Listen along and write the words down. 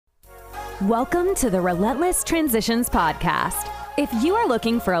Welcome to the Relentless Transitions Podcast. If you are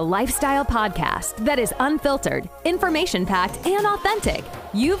looking for a lifestyle podcast that is unfiltered, information-packed, and authentic,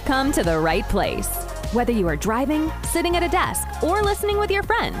 you've come to the right place. Whether you are driving, sitting at a desk, or listening with your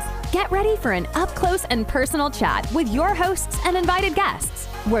friends, get ready for an up-close and personal chat with your hosts and invited guests,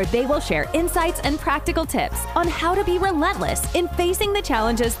 where they will share insights and practical tips on how to be relentless in facing the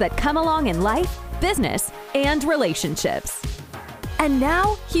challenges that come along in life, business, and relationships. And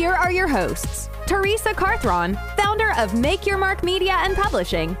now, here are your hosts, Teresa Carthron, founder of Make Your Mark Media and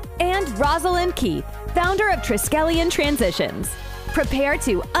Publishing, and Rosalind Keith, founder of Triskelion Transitions. Prepare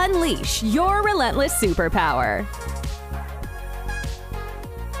to unleash your relentless superpower.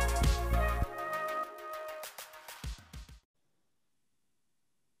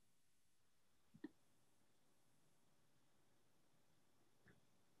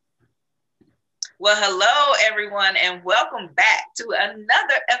 Well, hello, everyone, and welcome back to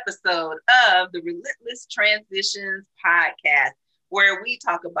another episode of the Relentless Transitions Podcast, where we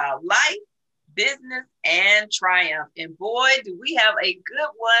talk about life, business, and triumph. And boy, do we have a good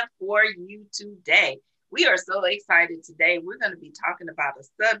one for you today. We are so excited today. We're going to be talking about a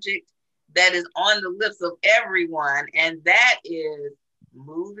subject that is on the lips of everyone, and that is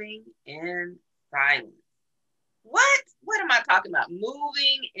moving in silence. What am I talking about?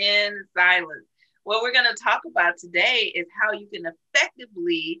 Moving in silence. What we're going to talk about today is how you can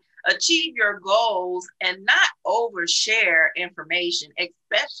effectively achieve your goals and not overshare information,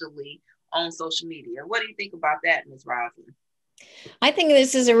 especially on social media. What do you think about that, Ms. Rosalind? I think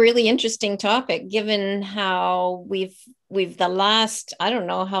this is a really interesting topic, given how we've the last, I don't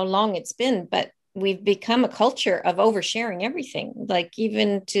know how long it's been, but we've become a culture of oversharing everything, like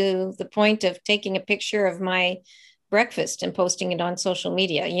even to the point of taking a picture of my breakfast and posting it on social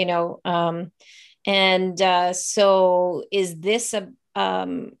media, so is this a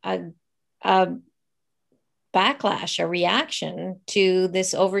backlash, a reaction to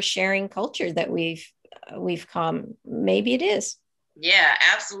this oversharing culture that we've come? Maybe it is. Yeah,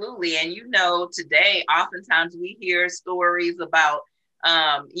 absolutely. And today, oftentimes we hear stories about,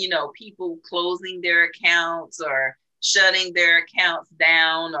 people closing their accounts or shutting their accounts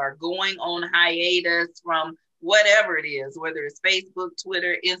down or going on hiatus from whatever it is, whether it's Facebook,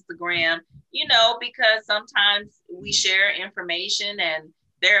 Twitter, Instagram, because sometimes we share information and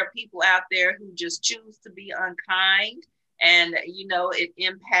there are people out there who just choose to be unkind, and, it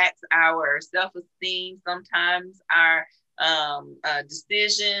impacts our self-esteem, sometimes our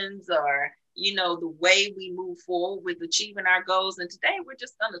decisions, or, the way we move forward with achieving our goals. And today we're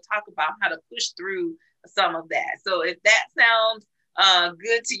just going to talk about how to push through some of that. So if that sounds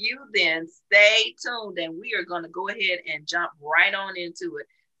good to you, then stay tuned and we are going to go ahead and jump right on into it.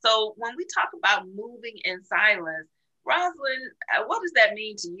 So when we talk about moving in silence, Rosalind, what does that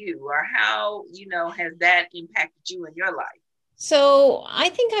mean to you, or how, has that impacted you in your life? So I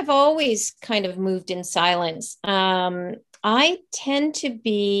think I've always kind of moved in silence. I tend to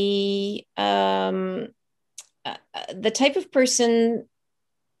be the type of person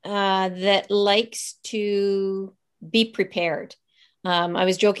that likes to be prepared. I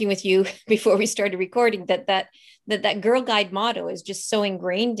was joking with you before we started recording that Girl Guide motto is just so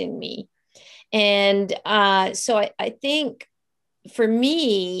ingrained in me. And so I think for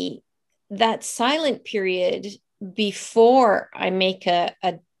me, that silent period before I make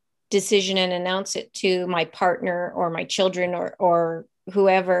a decision and announce it to my partner or my children or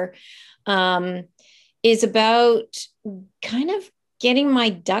whoever, is about kind of getting my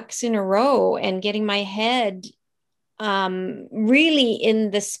ducks in a row and getting my head really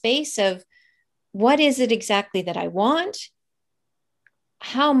in the space of what is it exactly that I want?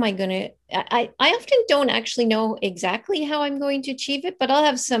 How am I going to, I often don't actually know exactly how I'm going to achieve it, but I'll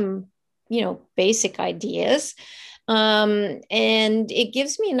have some, basic ideas. And it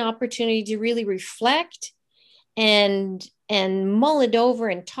gives me an opportunity to really reflect and mull it over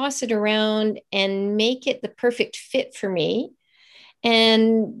and toss it around and make it the perfect fit for me,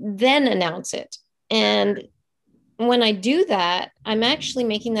 and then announce it. And when I do that, I'm actually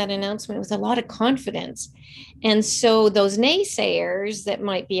making that announcement with a lot of confidence. And so those naysayers that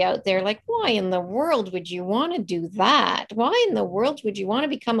might be out there, like, why in the world would you want to do that? Why in the world would you want to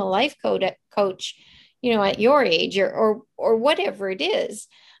become a life coach, at your age or whatever it is?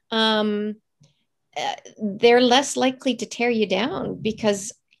 They're less likely to tear you down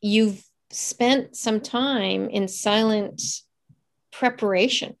because you've spent some time in silent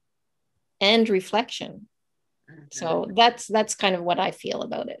preparation and reflection. So that's kind of what I feel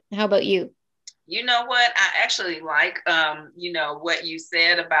about it. How about you? You know what? I actually like, what you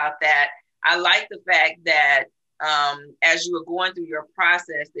said about that. I like the fact that as you are going through your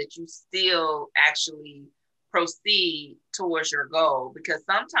process, that you still actually proceed towards your goal. Because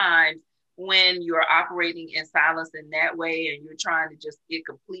sometimes when you're operating in silence in that way and you're trying to just get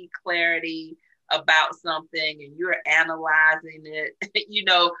complete clarity about something and you're analyzing it,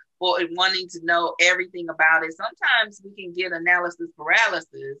 or wanting to know everything about it, sometimes we can get analysis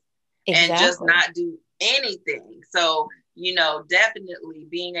paralysis. Exactly. And just not do anything. So, definitely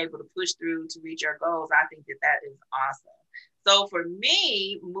being able to push through to reach our goals, I think that is awesome. So for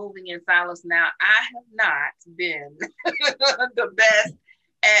me, moving in silence now, I have not been the best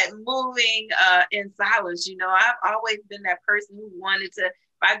at moving in silence. I've always been that person who wanted to, if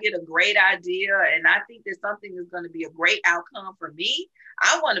I get a great idea and I think that something is going to be a great outcome for me,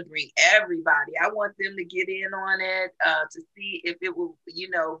 I want to bring everybody. I want them to get in on it to see if it will,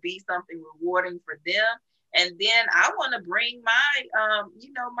 be something rewarding for them. And then I want to bring my,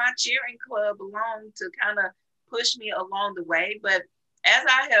 my cheering club along to kind of push me along the way. But as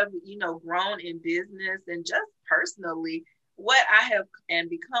I have, grown in business and just personally, what I have and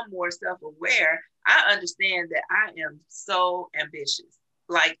become more self-aware, I understand that I am so ambitious.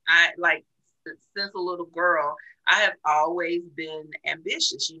 Since a little girl, I have always been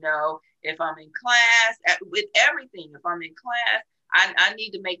ambitious. If I'm in class, with everything, if I'm in class, I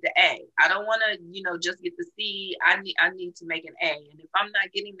need to make the A. I don't want to, just get the C. I need to make an A. And if I'm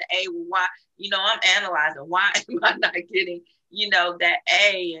not getting the A, well, why? I'm analyzing why am I not getting, that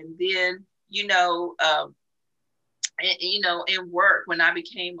A? And then, in work, when I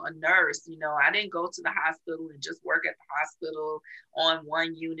became a nurse, I didn't go to the hospital and just work at the hospital on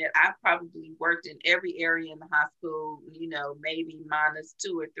one unit. I probably worked in every area in the hospital, maybe minus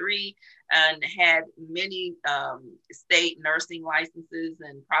 2 or 3, and had many state nursing licenses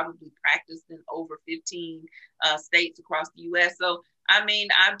and probably practiced in over 15 states across the U.S. So, I've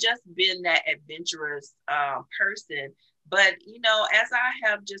just been that adventurous person. But, as I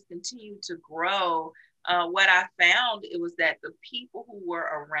have just continued to grow, what I found, it was that the people who were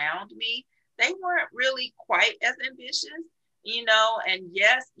around me, they weren't really quite as ambitious, and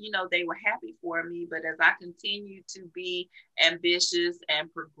yes, they were happy for me. But as I continued to be ambitious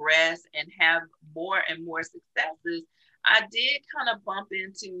and progress and have more and more successes, I did kind of bump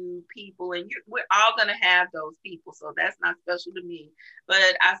into people, and we're all going to have those people. So that's not special to me.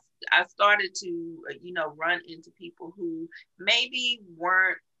 But I started to, run into people who maybe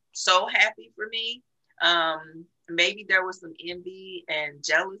weren't so happy for me. Maybe there was some envy and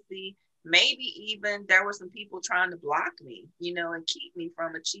jealousy. Maybe even there were some people trying to block me, and keep me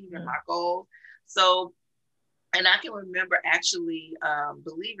from achieving my goal. So, and I can remember actually,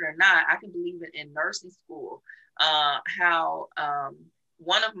 believe it or not, I can believe it in nursing school, how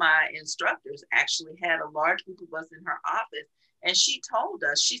one of my instructors actually had a large group of us in her office. And she told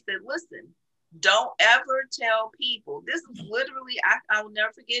us, she said, listen, don't ever tell people. This is literally, I will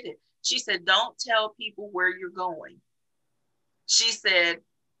never forget it. She said, don't tell people where you're going. She said,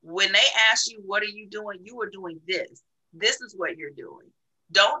 when they ask you, what are you doing? You are doing this. This is what you're doing.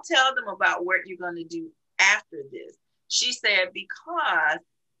 Don't tell them about what you're going to do after this. She said, because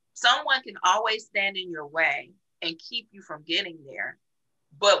someone can always stand in your way and keep you from getting there.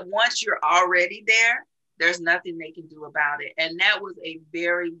 But once you're already there, there's nothing they can do about it. And that was a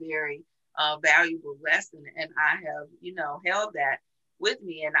very, very valuable lesson. And I have, held that with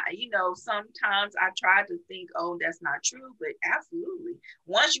me. And sometimes I try to think, oh, that's not true, but absolutely.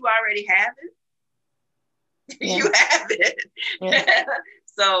 Once you already have it, yeah. You have it. Yeah.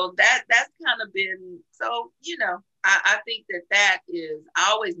 So that's kind of been, so, I think that is,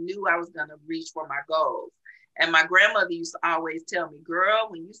 I always knew I was going to reach for my goals. And my grandmother used to always tell me, girl,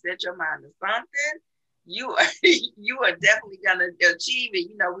 when you set your mind to something, you are definitely going to achieve it.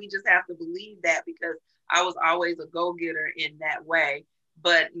 We just have to believe that, because I was always a go-getter in that way.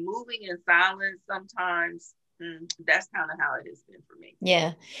 But moving in silence sometimes, that's kind of how it has been for me.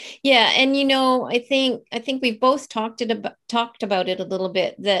 Yeah. Yeah. And, I think we've both talked about it a little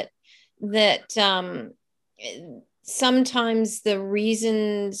bit, that sometimes the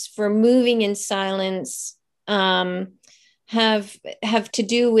reasons for moving in silence have to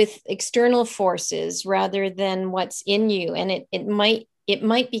do with external forces rather than what's in you. And it might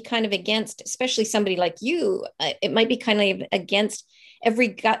be kind of against, especially somebody like you, it might be kind of against every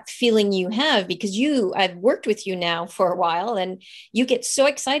gut feeling you have, because I've worked with you now for a while, and you get so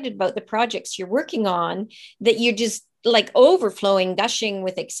excited about the projects you're working on that you're just like overflowing, gushing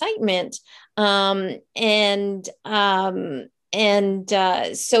with excitement. So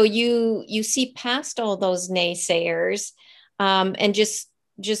you see past all those naysayers, and just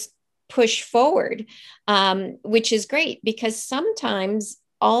push forward, which is great, because sometimes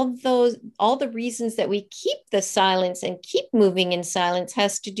all the reasons that we keep the silence and keep moving in silence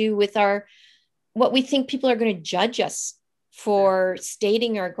has to do with what we think people are going to judge us for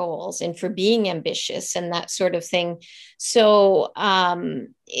stating our goals and for being ambitious and that sort of thing. So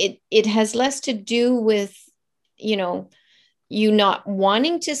it has less to do with, you not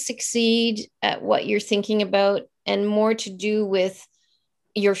wanting to succeed at what you're thinking about, and more to do with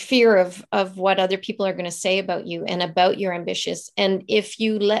your fear of what other people are going to say about you and about your ambitious. And if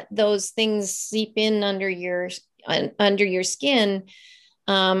you let those things seep in under your skin,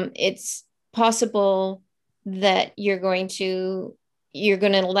 it's possible that you're going to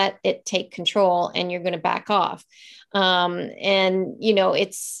let it take control and you're going to back off. And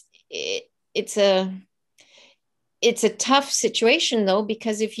it's a tough situation though,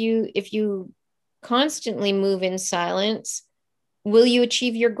 because if you constantly move in silence, will you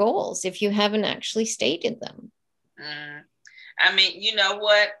achieve your goals if you haven't actually stated them? I mean, you know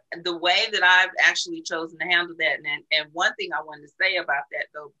what? The way that I've actually chosen to handle that, and one thing I wanted to say about that,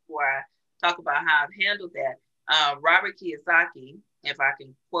 though, before I talk about how I've handled that, Robert Kiyosaki, if I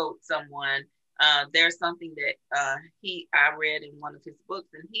can quote someone, there's something that I read in one of his books,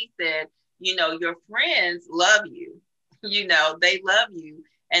 and he said, your friends love you, they love you,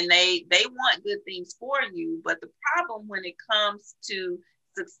 and they want good things for you. But the problem when it comes to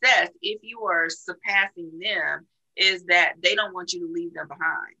success, if you are surpassing them, is that they don't want you to leave them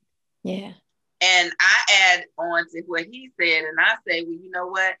behind. Yeah. And I add on to what he said, and I say, well, you know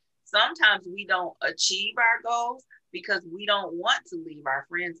what? Sometimes we don't achieve our goals because we don't want to leave our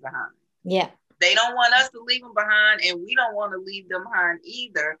friends behind. Yeah. They don't want us to leave them behind, and we don't want to leave them behind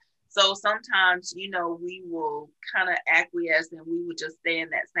either. So sometimes, we will kind of acquiesce and we would just stay in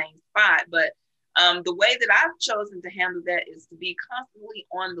that same spot. But the way that I've chosen to handle that is to be constantly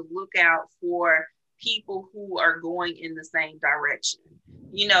on the lookout for people who are going in the same direction.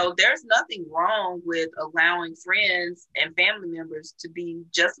 There's nothing wrong with allowing friends and family members to be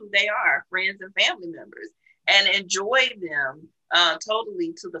just who they are, friends and family members, and enjoy them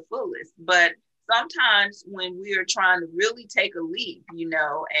totally to the fullest. But sometimes when we are trying to really take a leap,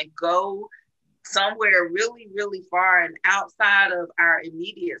 and go somewhere really, really far and outside of our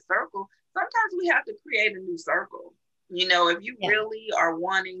immediate circle, sometimes we have to create a new circle. If you really are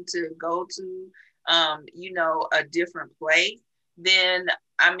wanting to go to, a different place, then,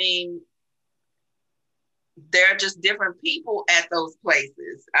 I mean, there are just different people at those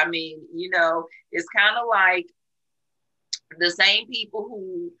places. I mean, it's kind of like the same people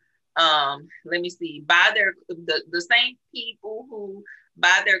who, buy the same people who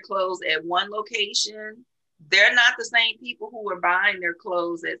buy their clothes at one location. They're not the same people who are buying their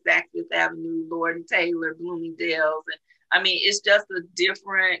clothes at Saks Fifth Avenue, Lord & Taylor, Bloomingdale's. And I mean, it's just a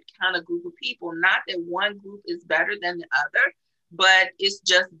different kind of group of people. Not that one group is better than the other, but it's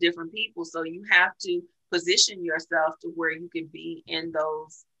just different people. So you have to position yourself to where you can be in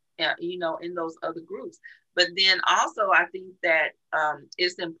those, in those other groups. But then also, I think that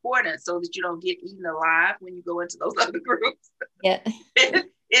it's important so that you don't get eaten alive when you go into those other groups. Yeah,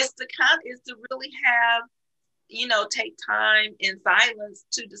 it's to really have, take time in silence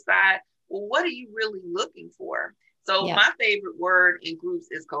to decide, well, what are you really looking for? So my favorite word in groups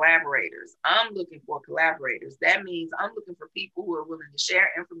is collaborators. I'm looking for collaborators. That means I'm looking for people who are willing to share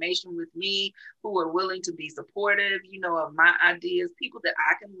information with me, who are willing to be supportive, of my ideas, people that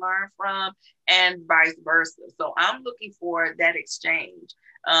I can learn from, and vice versa. So I'm looking for that exchange.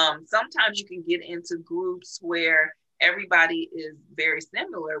 Sometimes you can get into groups where everybody is very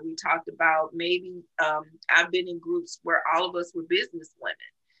similar. We talked about maybe I've been in groups where all of us were business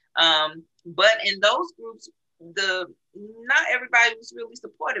women. But in those groups, not everybody was really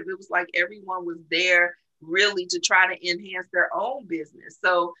supportive. It was like everyone was there really to try to enhance their own business.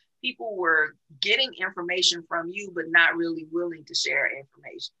 So people were getting information from you, but not really willing to share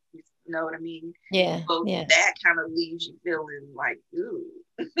information. You know what I mean? Yeah. So yeah. that kind of leaves you feeling like, ooh.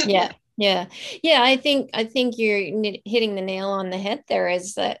 Yeah. I think you're hitting the nail on the head there.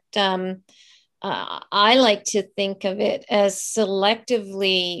 Is that I like to think of it as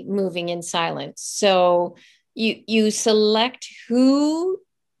selectively moving in silence. So you select who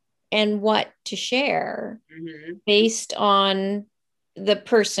and what to share based on the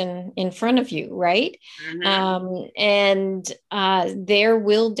person in front of you, right? And there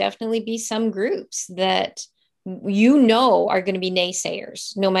will definitely be some groups that are going to be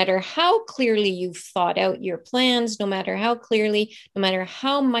naysayers, no matter how clearly you've thought out your plans, no matter how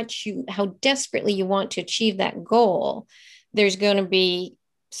desperately you want to achieve that goal. There's going to be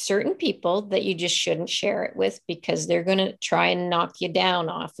certain people that you just shouldn't share it with because they're going to try and knock you down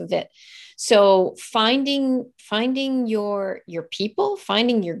off of it. So finding your people,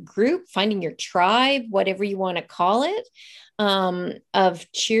 finding your group, finding your tribe, whatever you want to call it,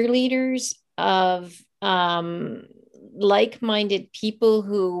 of cheerleaders, of like-minded people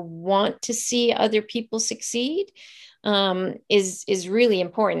who want to see other people succeed, is really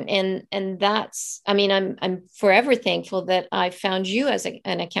important. And that's, I mean, I'm forever thankful that I found you as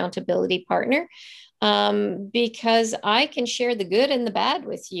an accountability partner, because I can share the good and the bad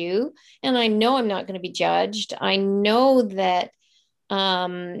with you, and I know I'm not going to be judged. I know that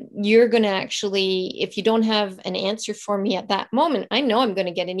you're going to actually, if you don't have an answer for me at that moment, I know I'm going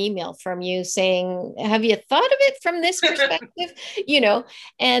to get an email from you saying, have you thought of it from this perspective?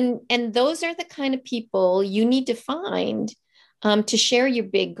 And those are the kind of people you need to find, to share your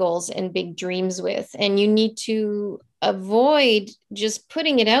big goals and big dreams with. And you need to avoid just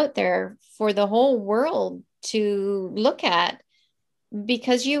putting it out there for the whole world to look at,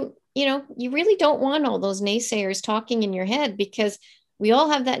 because you really don't want all those naysayers talking in your head, because we all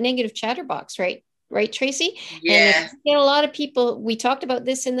have that negative chatterbox, right? Right, Tracy? Yeah. And if you get a lot of people, we talked about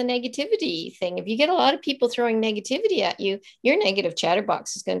this in the negativity thing. If you get a lot of people throwing negativity at you, your negative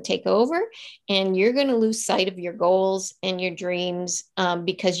chatterbox is going to take over, and you're going to lose sight of your goals and your dreams,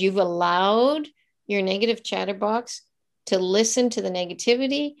 because you've allowed your negative chatterbox to listen to the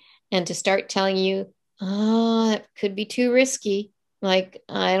negativity and to start telling you, oh, that could be too risky. Like,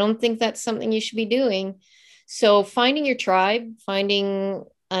 I don't think that's something you should be doing. So finding your tribe, finding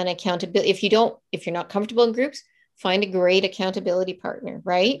an accountability, if you're not comfortable in groups, find a great accountability partner,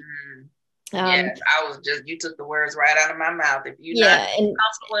 right? Yes, you took the words right out of my mouth. If you're not and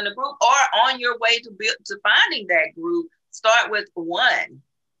comfortable in a group or on your way to finding that group, start with one.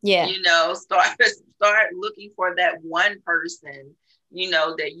 Yeah. Start looking for that one person,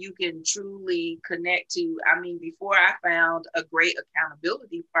 that you can truly connect to. I mean, before I found a great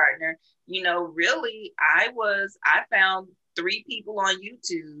accountability partner, really I found 3 people on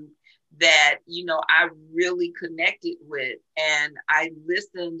YouTube that, I really connected with, and I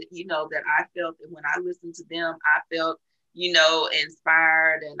listened, that I felt that when I listened to them, I felt,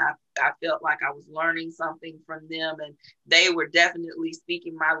 inspired, and I felt like I was learning something from them, and they were definitely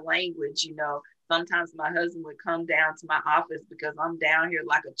speaking my language. Sometimes my husband would come down to my office because I'm down here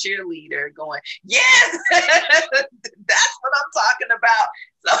like a cheerleader going, yes, that's what I'm talking about.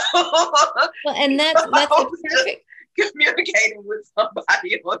 So, well, and that's a perfect communicating with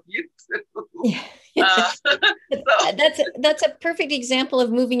somebody on YouTube. Yeah. That's a perfect example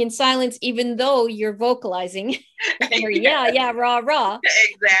of moving in silence, even though you're vocalizing. Yeah, rah.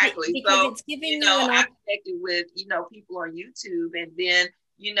 Exactly. Because so it's giving I connected with people on YouTube, and then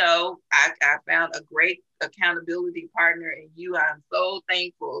I found a great accountability partner in you. I'm so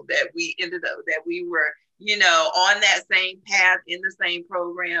thankful that we were on that same path in the same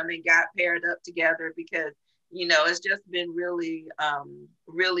program and got paired up together, because it's just been really,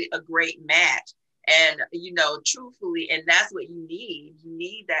 really a great match. And, truthfully, and that's what you need. You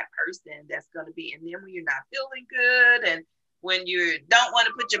need that person that's going to be, and then when you're not feeling good, and when you don't want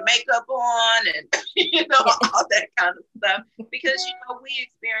to put your makeup on, and, all that kind of stuff, because, we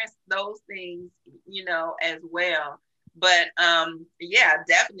experience those things, as well. But, yeah,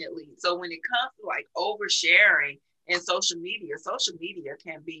 definitely. So when it comes to like oversharing, and social media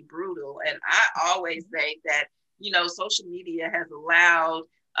can be brutal. And I always say that, social media has allowed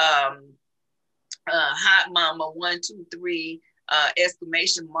Hot Mama 123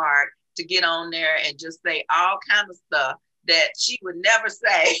 exclamation mark to get on there and just say all kind of stuff that she would never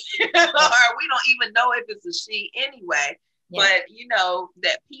say, or we don't even know if it's a she anyway. Yeah. But,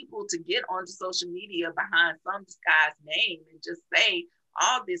 that people to get onto social media behind some guy's name and just say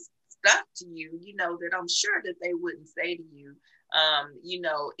all this stuff to you, that I'm sure that they wouldn't say to you,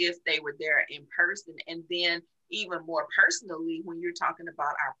 if they were there in person. And then even more personally, when you're talking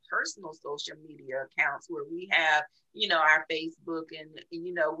about our personal social media accounts, where we have, our Facebook, and,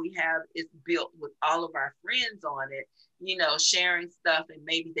 we have, it's built with all of our friends on it, sharing stuff, and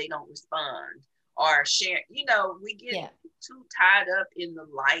maybe they don't respond, or share, we get too tied up in the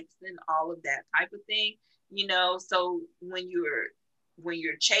likes and all of that type of thing, so when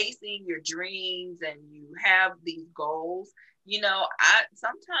you're chasing your dreams and you have these goals, I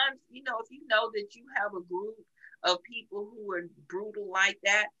sometimes, if you know that you have a group of people who are brutal like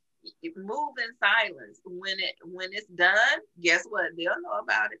that, move in silence. When it's done, guess what? They'll know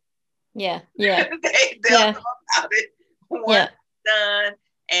about it. Yeah. They'll know about it once it's done.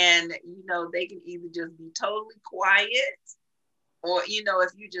 And, they can either just be totally quiet, or,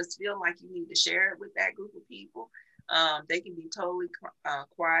 if you just feel like you need to share it with that group of people, they can be totally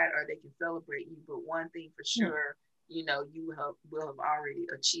quiet, or they can celebrate you. But one thing for sure, will have already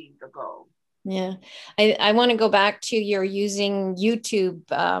achieved the goal. Yeah. I want to go back to your using YouTube.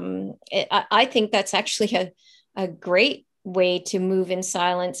 I think that's actually a great way to move in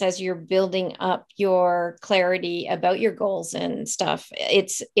silence as you're building up your clarity about your goals and stuff.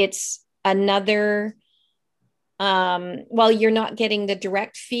 It's another, while you're not getting the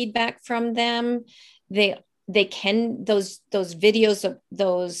direct feedback from them, they can, those videos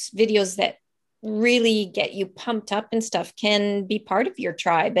that really get you pumped up and stuff can be part of your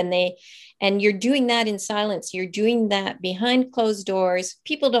tribe, and you're doing that in silence. You're doing that behind closed doors.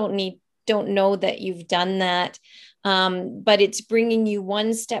 People don't know that you've done that, but it's bringing you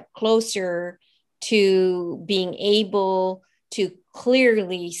one step closer to being able to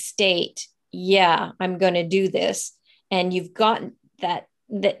clearly state, yeah, I'm going to do this. And you've gotten that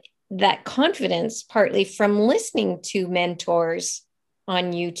confidence partly from listening to mentors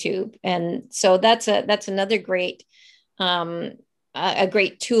on YouTube. And so that's another great, a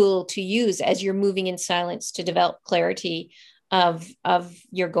great tool to use as you're moving in silence to develop clarity of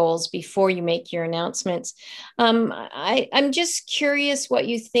your goals before you make your announcements. I'm just curious what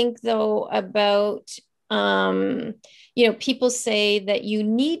you think though about, people say that you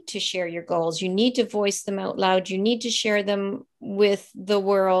need to share your goals, you need to voice them out loud, you need to share them with the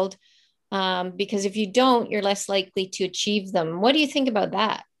world, because if you don't, you're less likely to achieve them. What do you think about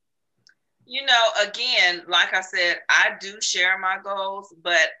that? Again, like I said, I do share my goals,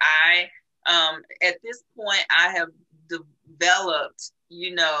 but at this point, I have developed,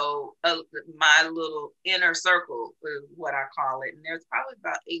 my little inner circle is what I call it. And there's probably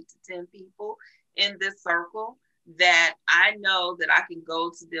about 8 to 10 people in this circle that I know that I can go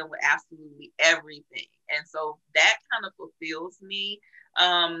to them with absolutely everything. And so that kind of fulfills me,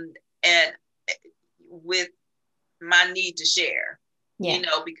 and with my need to share,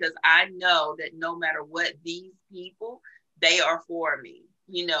 because I know that no matter what, these people, they are for me,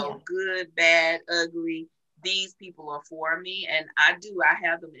 good, bad, ugly, these people are for me. And I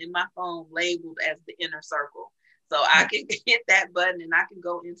have them in my phone labeled as the inner circle. So I can hit that button and I can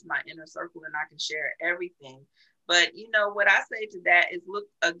go into my inner circle and I can share everything. But, what I say to that is, look,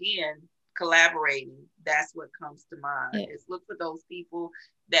 again, collaborating. That's what comes to mind. Yeah. Is look for those people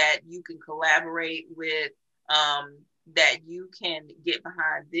that you can collaborate with, that you can get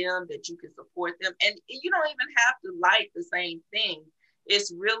behind them, that you can support them. And you don't even have to like the same thing.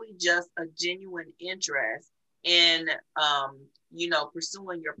 It's really just a genuine interest in,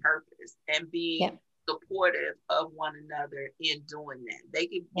 pursuing your purpose and being supportive of one another in doing that. They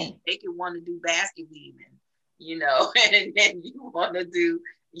could want to do basket weaving, and then you want to do,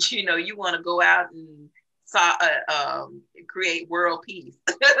 you want to go out and create world peace,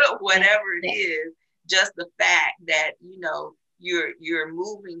 whatever it is. Just the fact that you're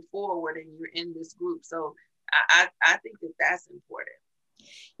moving forward and you're in this group. So I think that that's important.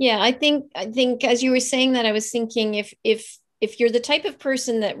 Yeah, I think as you were saying that, I was thinking if you're the type of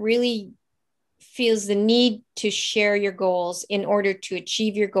person that really feels the need to share your goals in order to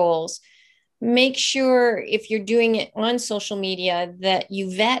achieve your goals, make sure if you're doing it on social media that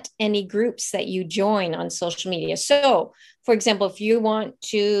you vet any groups that you join on social media. So, for example, if you want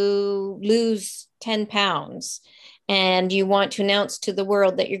to lose 10 pounds and you want to announce to the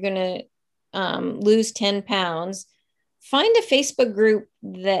world that you're going to lose 10 pounds, find a Facebook group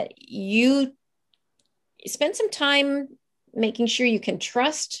that you spend some time making sure you can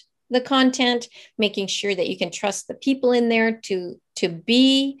trust the content, making sure that you can trust the people in there to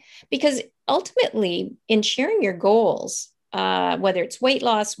be, because ultimately in sharing your goals, whether it's weight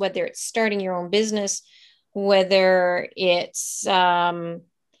loss, whether it's starting your own business, whether it's, I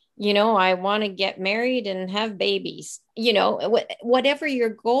want to get married and have babies, whatever your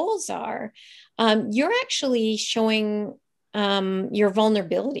goals are, you're actually showing your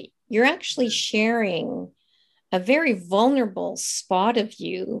vulnerability. You're actually sharing a very vulnerable spot of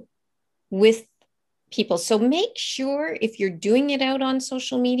you with people. So make sure if you're doing it out on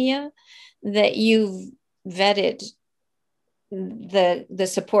social media that you've vetted the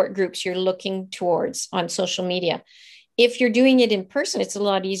support groups you're looking towards on social media. If you're doing it in person, it's a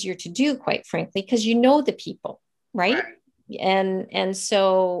lot easier to do, quite frankly, because you know the people, right? And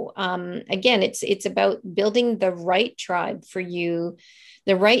so again, it's about building the right tribe for you,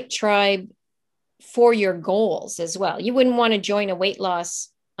 the right tribe for your goals as well. You wouldn't want to join a weight loss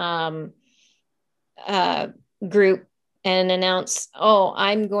group and announce,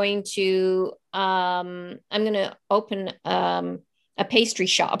 I'm going to open a pastry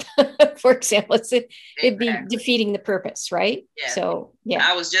shop, for example. It'd be defeating the purpose, right? Yeah. So, yeah.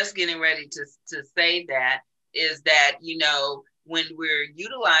 I was just getting ready to say that, is that, when we're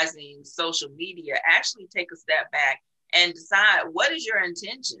utilizing social media, actually take a step back and decide, what is your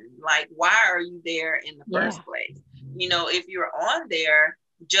intention? Like, why are you there in the first place? You know, if you're on there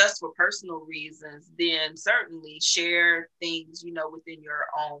just for personal reasons, then certainly share things, you know, within your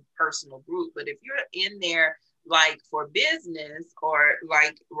own personal group. But if you're in there like for business, or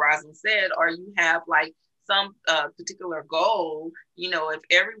like Rosalind said, or you have like some particular goal, you know, if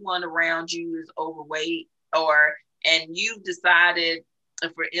everyone around you is overweight, and you've decided,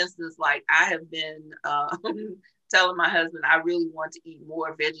 for instance, like I have been telling my husband I really want to eat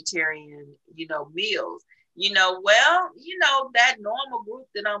more vegetarian, you know, meals. You know, well, you know, that normal group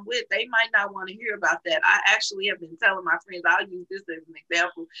that I'm with, they might not want to hear about that. I actually have been telling my friends, I'll use this as an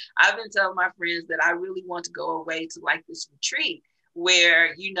example. I've been telling my friends that I really want to go away to like this retreat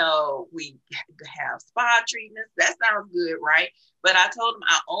where, you know, we have spa treatments. That sounds good, right? But I told them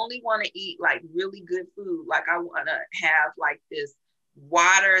I only want to eat like really good food. Like I want to have like this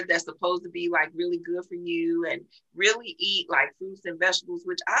water that's supposed to be like really good for you, and really eat like fruits and vegetables,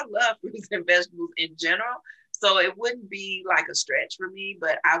 which I love fruits and vegetables in general. So it wouldn't be like a stretch for me,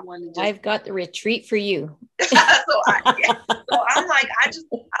 but I want to I've got the retreat for you. so I'm like,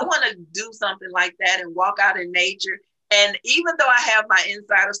 I want to do something like that and walk out in nature. And even though I have my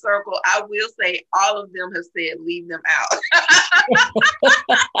insider circle, I will say all of them have said, leave them out.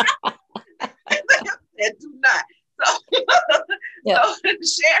 They do not. So, so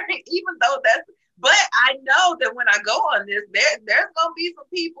sharing, even though but I know that when I go on this, there's gonna be some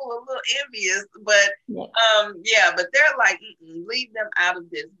people a little envious, but but they're like, leave them out of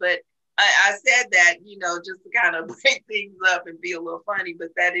this. But I said that, you know, just to kind of break things up and be a little funny,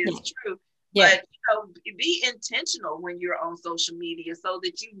 but that is true. But you know, be intentional when you're on social media, so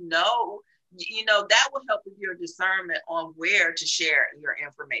that you know, that will help with your discernment on where to share your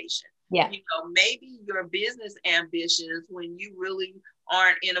information. You know, maybe your business ambitions, when you really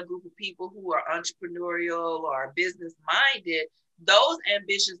aren't in a group of people who are entrepreneurial or business minded, those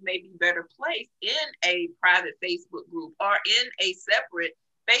ambitions may be better placed in a private Facebook group or in a separate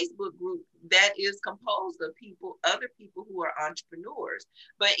Facebook group that is composed of other people who are entrepreneurs.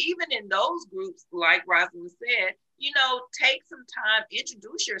 But even in those groups, like Rosalind said, you know, take some time,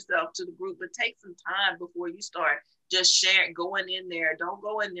 introduce yourself to the group, but take some time before you start just sharing, going in there. Don't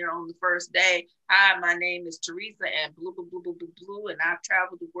go in there on the first day. Hi, my name is Teresa and blue, blue, blue, blue, blue, blue, and I've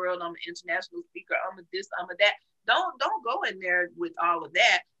traveled the world. I'm an international speaker. I'm a this, I'm a that. Don't go in there with all of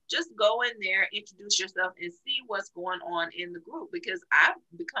that. Just go in there, introduce yourself, and see what's going on in the group. Because I've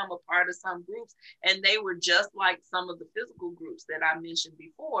become a part of some groups, and they were just like some of the physical groups that I mentioned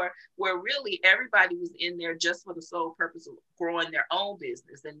before, where really everybody was in there just for the sole purpose of growing their own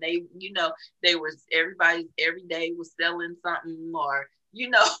business. And they, you know, everybody every day was selling something, or, you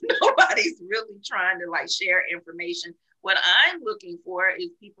know, nobody's really trying to like share information. What I'm looking for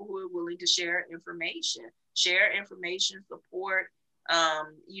is people who are willing to share information, support,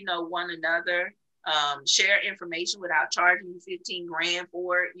 you know, one another, share information without charging you 15 grand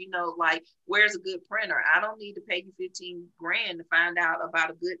for it. You know, like, where's a good printer? I don't need to pay you 15 grand to find out about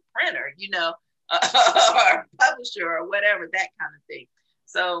a good printer, you know, or publisher or whatever, that kind of thing.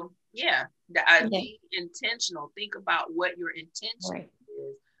 So be intentional. Think about what your intention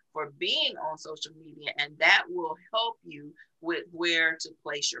is for being on social media, and that will help you with where to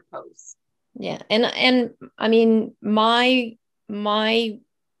place your posts. Yeah. And I mean, my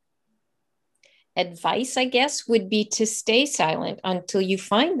advice, I guess, would be to stay silent until you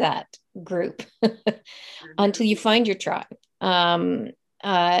find that group, until you find your tribe,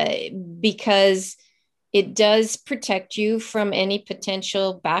 because it does protect you from any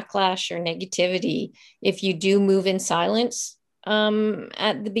potential backlash or negativity if you do move in silence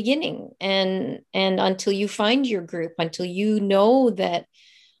at the beginning, and until you find your group, until you know that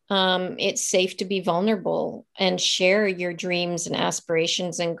it's safe to be vulnerable and share your dreams and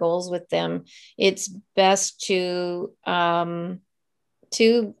aspirations and goals with them. It's best to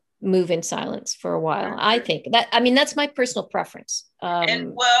move in silence for a while. I think that, I mean, that's my personal preference. And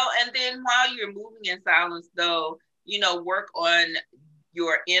then while you're moving in silence, though, you know, work on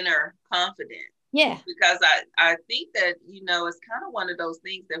your inner confidence. Yeah. Because I think that, you know, it's kind of one of those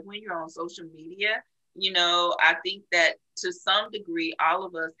things that when you're on social media, you know, I think that to some degree, all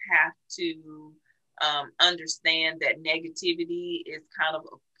of us have to understand that negativity is kind of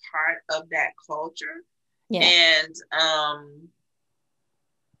a part of that culture. Yeah. And,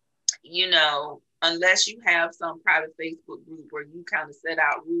 you know, unless you have some private Facebook group where you kind of set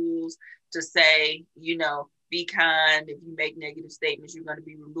out rules to say, you know, be kind. If you make negative statements, you're going to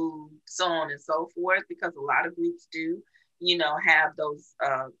be removed, so on and so forth, because a lot of groups do, you know, have those,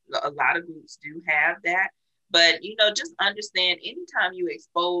 a lot of groups do have that. But, just understand anytime you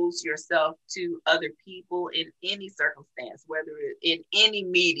expose yourself to other people in any circumstance, whether it's in any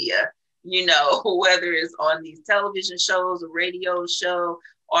media, whether it's on these television shows, a radio show,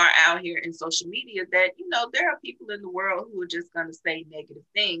 or out here in social media, that, there are people in the world who are just going to say negative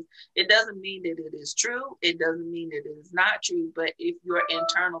things. It doesn't mean that it is true. It doesn't mean that it is not true. But if your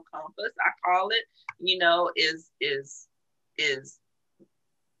internal compass, I call it,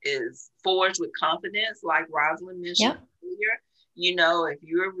 is forged with confidence, like Rosalind mentioned earlier, if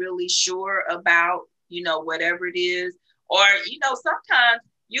you're really sure about, whatever it is, or, sometimes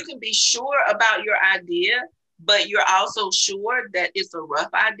you can be sure about your idea, but you're also sure that it's a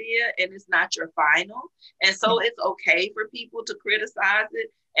rough idea and it's not your final. And so it's okay for people to criticize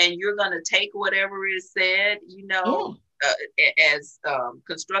it, and you're going to take whatever is said, as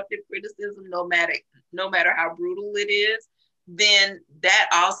constructive criticism, no matter how brutal it is, then that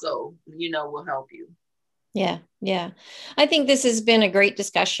also, will help you. Yeah. I think this has been a great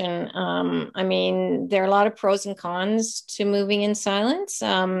discussion. There are a lot of pros and cons to moving in silence.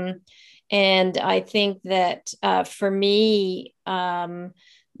 And I think that for me,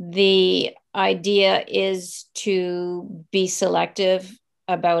 the idea is to be selective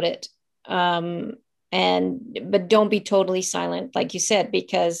about it. But don't be totally silent, like you said,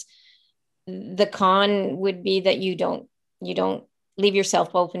 because the con would be that you don't leave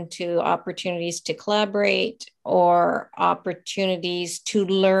yourself open to opportunities to collaborate or opportunities to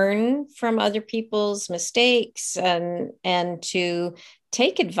learn from other people's mistakes and to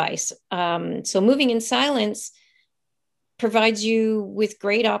take advice. So moving in silence provides you with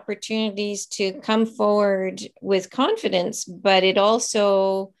great opportunities to come forward with confidence, but it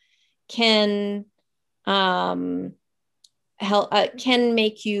also can can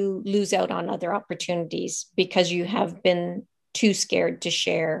make you lose out on other opportunities because you have been too scared to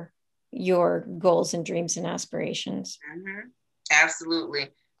share your goals and dreams and aspirations. Mm-hmm. Absolutely.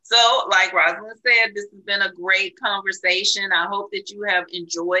 So, like Rosalind said, this has been a great conversation. I hope that you have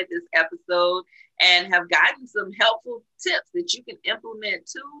enjoyed this episode and have gotten some helpful tips that you can implement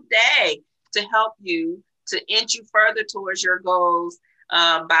today to help you to inch you further towards your goals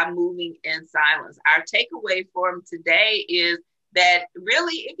by moving in silence. Our takeaway from today is that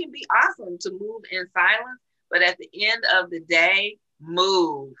really it can be awesome to move in silence, but at the end of the day,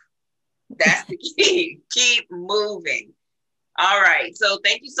 move. That's the key. Keep moving. All right. So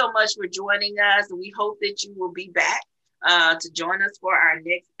thank you so much for joining us. We hope that you will be back to join us for our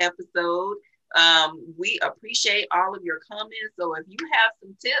next episode. We appreciate all of your comments. So if you have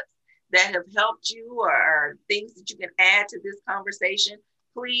some tips that have helped you or things that you can add to this conversation,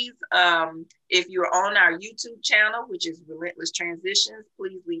 please, if you're on our YouTube channel, which is Relentless Transitions,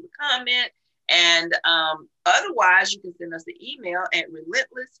 please leave a comment. And otherwise, you can send us an email at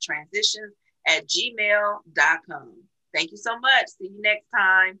relentlesstransitions@gmail.com. Thank you so much. See you next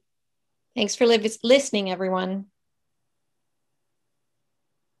time. Thanks for listening, everyone.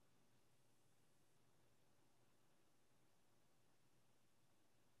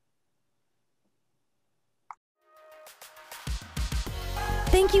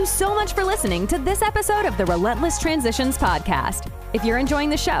 Thank you so much for listening to this episode of the Relentless Transitions podcast. If you're enjoying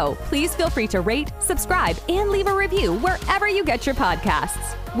the show, please feel free to rate, subscribe, and leave a review wherever you get your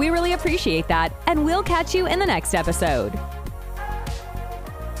podcasts. We really appreciate that, and we'll catch you in the next episode.